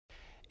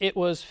It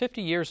was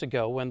 50 years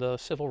ago when the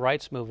civil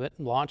rights movement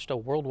launched a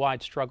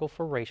worldwide struggle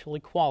for racial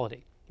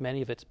equality.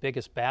 Many of its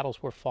biggest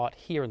battles were fought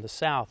here in the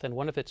South, and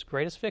one of its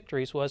greatest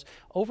victories was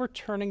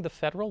overturning the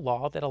federal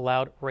law that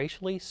allowed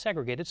racially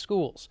segregated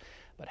schools.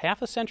 But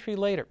half a century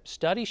later,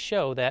 studies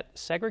show that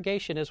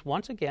segregation is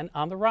once again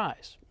on the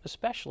rise,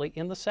 especially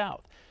in the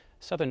South.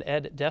 Southern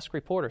Ed desk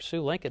reporter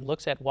Sue Lincoln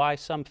looks at why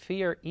some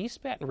fear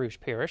East Baton Rouge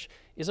Parish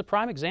is a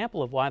prime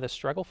example of why the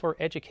struggle for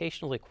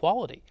educational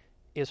equality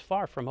is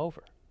far from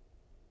over.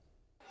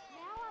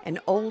 An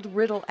old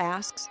riddle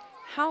asks,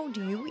 how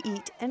do you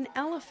eat an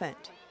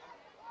elephant?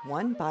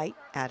 One bite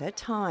at a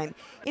time.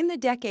 In the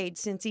decade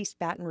since East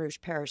Baton Rouge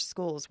Parish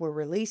schools were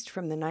released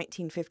from the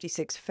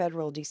 1956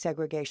 federal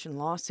desegregation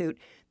lawsuit,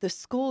 the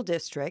school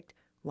district,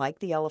 like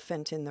the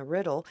elephant in the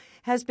riddle,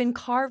 has been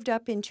carved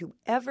up into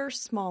ever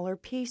smaller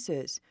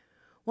pieces.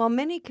 While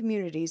many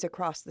communities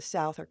across the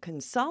South are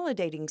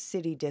consolidating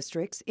city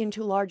districts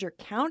into larger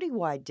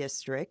county-wide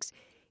districts,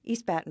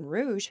 East Baton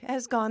Rouge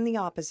has gone the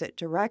opposite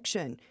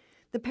direction.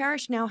 The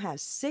parish now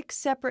has 6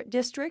 separate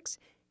districts,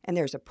 and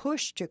there's a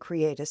push to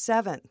create a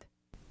 7th.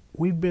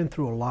 We've been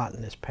through a lot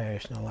in this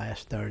parish in the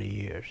last 30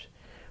 years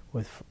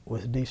with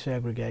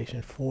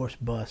desegregation,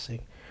 forced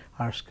busing.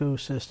 Our school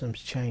system's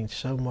changed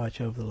so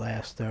much over the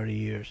last 30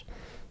 years.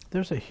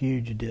 There's a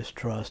huge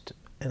distrust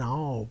in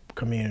all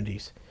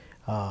communities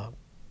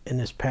in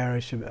this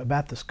parish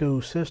about the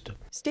school system.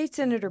 State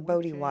Senator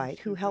Bodie White,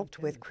 who helped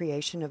with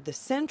creation of the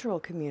Central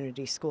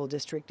Community School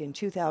District in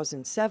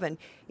 2007,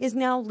 is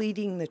now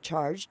leading the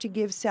charge to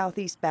give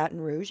Southeast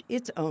Baton Rouge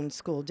its own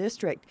school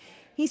district.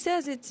 He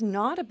says it's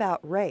not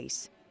about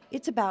race,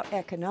 it's about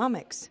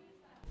economics.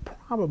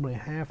 Probably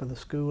half of the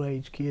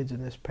school-age kids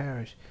in this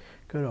parish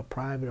go to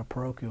private or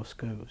parochial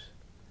schools,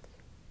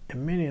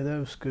 and many of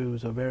those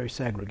schools are very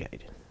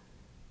segregated.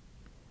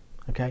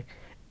 Okay?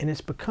 And it's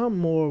become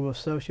more of a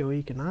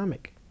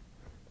socioeconomic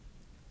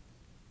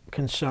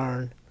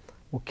concern.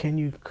 Well, can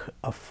you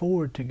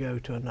afford to go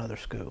to another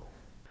school?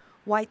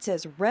 White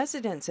says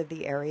residents of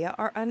the area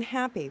are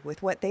unhappy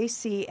with what they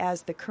see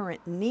as the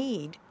current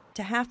need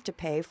to have to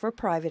pay for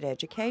private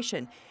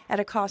education at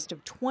a cost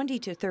of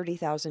 $20,000 to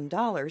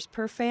 $30,000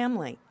 per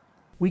family.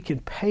 We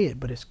can pay it,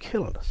 but it's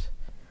killing us.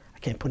 I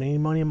can't put any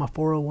money in my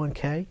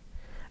 401k.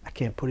 I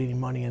can't put any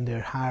money in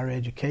their higher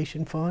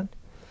education fund.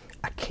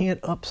 I can't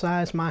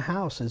upsize my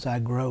house as I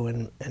grow,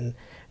 and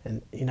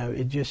you know,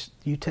 it just,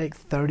 you take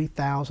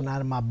 $30,000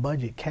 out of my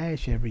budget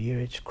cash every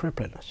year, it's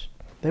crippling us.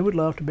 They would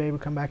love to be able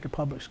to come back to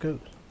public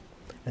schools,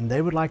 and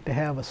they would like to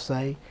have a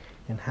say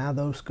in how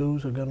those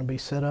schools are going to be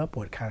set up,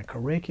 what kind of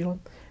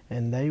curriculum,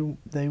 and they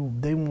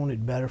want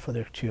it better for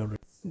their children.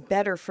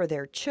 Better for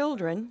their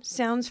children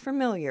sounds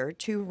familiar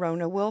to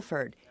Rona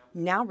Wilford.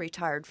 Now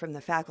retired from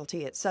the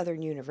faculty at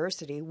Southern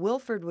University,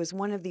 Wilford was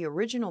one of the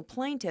original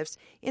plaintiffs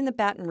in the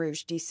Baton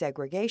Rouge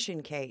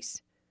desegregation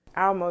case.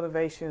 Our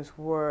motivations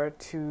were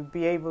to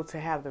be able to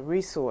have the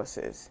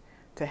resources,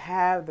 to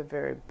have the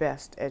very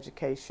best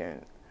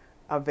education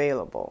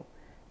available.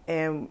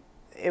 And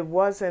it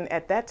wasn't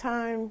at that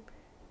time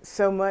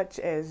so much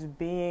as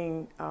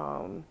being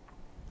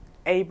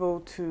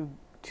able to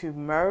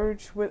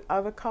merge with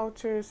other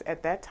cultures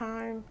at that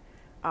time.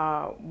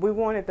 We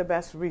wanted the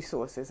best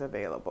resources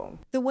available.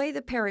 The way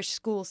the parish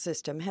school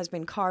system has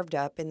been carved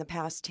up in the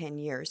past 10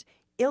 years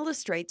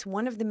illustrates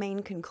one of the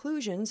main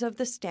conclusions of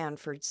the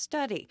Stanford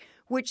study,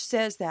 which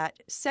says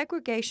that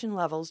segregation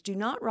levels do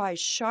not rise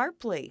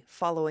sharply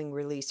following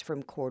release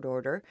from court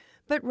order,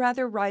 but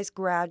rather rise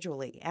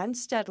gradually and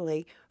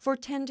steadily for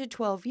 10 to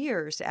 12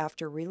 years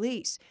after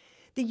release.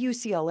 The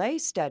UCLA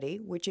study,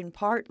 which in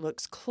part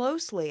looks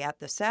closely at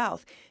the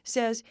South,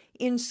 says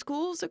in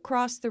schools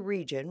across the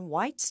region,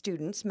 white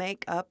students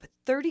make up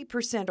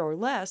 30% or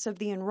less of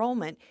the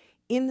enrollment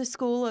in the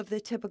school of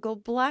the typical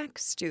black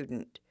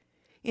student.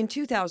 In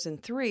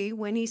 2003,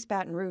 when East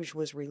Baton Rouge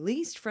was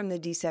released from the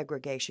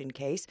desegregation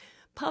case,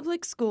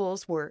 public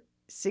schools were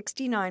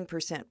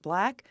 69%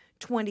 black,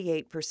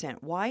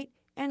 28% white,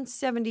 and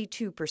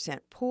 72%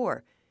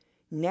 poor.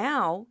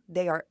 Now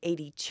they are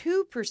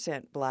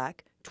 82%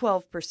 black,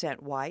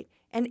 12% white,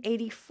 and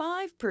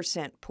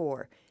 85%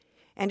 poor.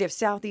 And if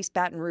Southeast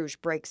Baton Rouge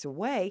breaks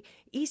away,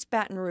 East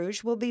Baton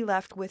Rouge will be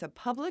left with a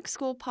public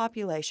school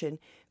population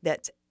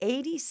that's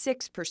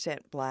 86%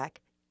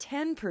 black,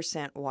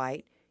 10%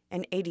 white,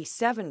 and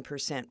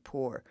 87%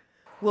 poor.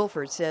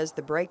 Wilford says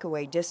the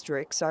breakaway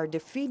districts are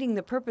defeating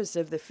the purpose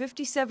of the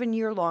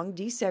 57-year-long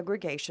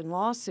desegregation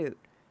lawsuit.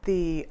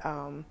 The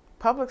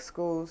public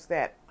schools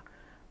that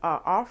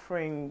are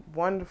offering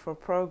wonderful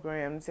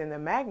programs and the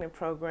magnet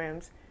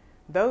programs,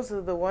 those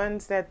are the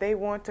ones that they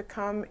want to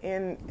come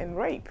in and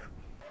rape.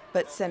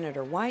 But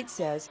Senator White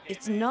says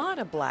it's not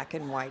a black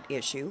and white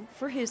issue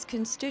for his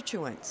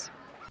constituents.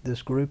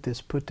 This group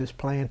that's put this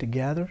plan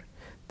together,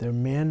 they're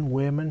men,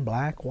 women,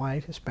 black,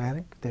 white,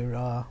 Hispanic.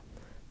 They're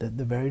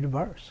very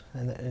diverse,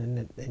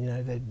 and you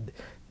know,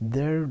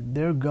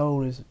 their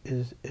goal is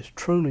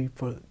truly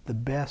for the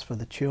best for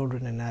the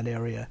children in that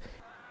area.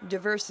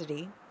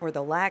 Diversity, or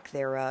the lack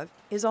thereof,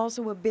 is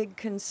also a big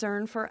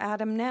concern for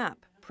Adam Knapp,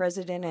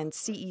 president and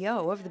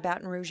CEO of the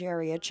Baton Rouge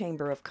Area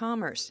Chamber of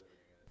Commerce.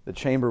 The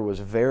Chamber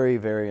was very,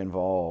 very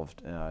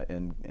involved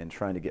in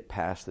trying to get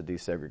past the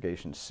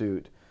desegregation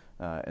suit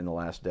in the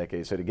last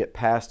decade. So to get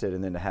past it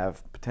and then to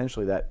have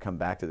potentially that come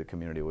back to the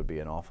community would be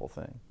an awful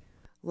thing.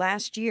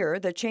 Last year,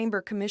 the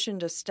Chamber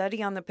commissioned a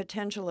study on the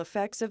potential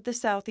effects of the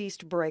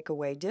Southeast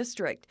Breakaway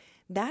District.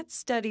 That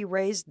study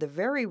raised the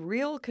very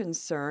real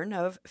concern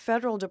of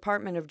Federal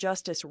Department of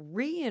Justice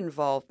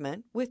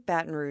re-involvement with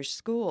Baton Rouge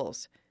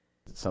schools.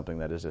 It's something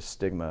that is a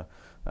stigma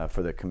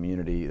for the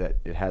community, that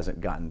it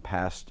hasn't gotten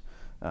past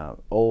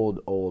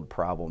old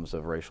problems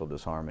of racial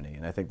disharmony.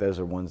 And I think those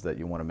are ones that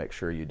you want to make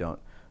sure you don't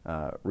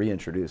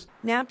reintroduce.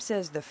 Knapp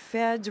says the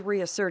feds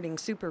reasserting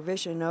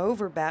supervision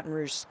over Baton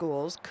Rouge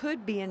schools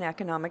could be an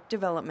economic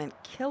development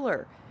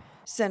killer.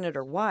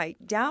 Senator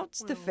White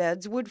doubts the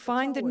feds would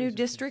find the new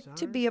district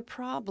to be a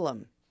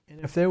problem.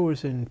 And if there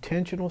was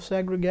intentional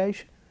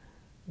segregation,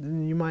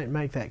 then you might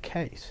make that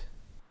case.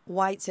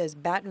 White says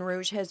Baton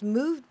Rouge has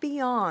moved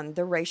beyond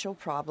the racial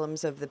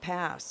problems of the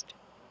past.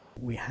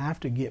 We have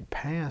to get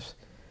past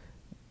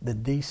the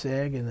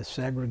deseg and the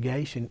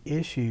segregation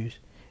issues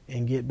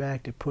and get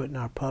back to putting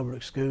our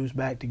public schools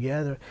back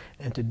together.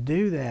 And to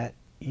do that,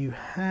 you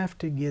have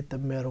to get the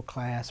middle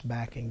class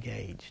back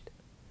engaged.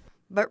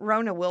 But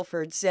Rona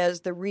Wilford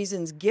says the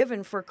reasons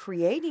given for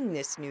creating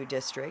this new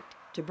district,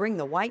 to bring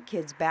the white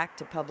kids back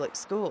to public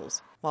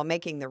schools while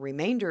making the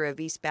remainder of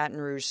East Baton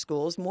Rouge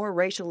schools more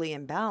racially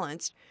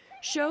imbalanced,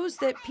 shows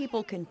that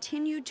people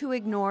continue to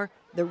ignore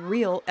the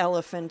real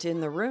elephant in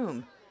the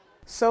room.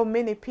 So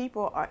many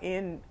people are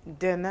in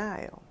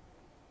denial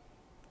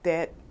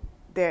that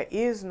there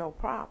is no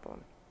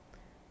problem,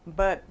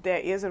 but there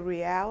is a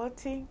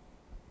reality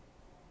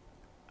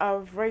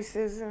of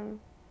racism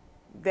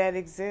that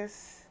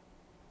exists,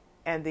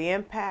 and the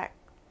impact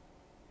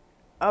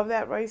of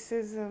that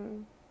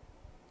racism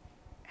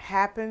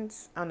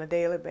happens on a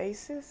daily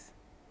basis.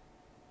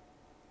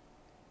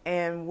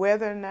 And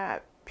whether or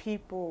not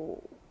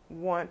people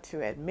want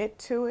to admit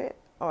to it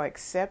or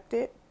accept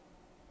it,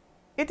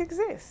 it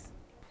exists.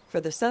 For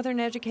the Southern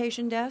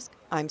Education Desk,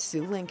 I'm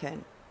Sue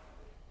Lincoln.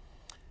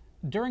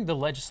 During the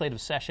legislative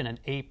session in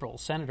April,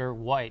 Senator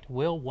White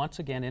will once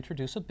again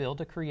introduce a bill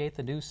to create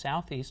the new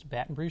Southeast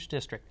Baton Rouge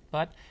District.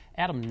 But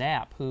Adam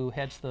Knapp, who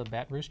heads the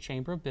Baton Rouge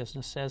Chamber of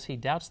Business, says he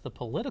doubts the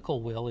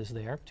political will is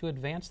there to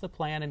advance the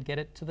plan and get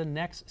it to the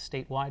next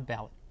statewide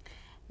ballot.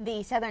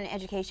 The Southern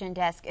Education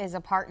Desk is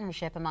a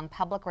partnership among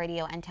public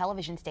radio and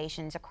television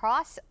stations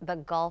across the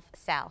Gulf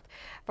South.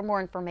 For more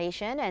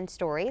information and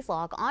stories,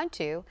 log on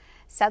to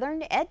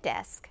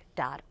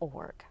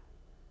southerneddesk.org.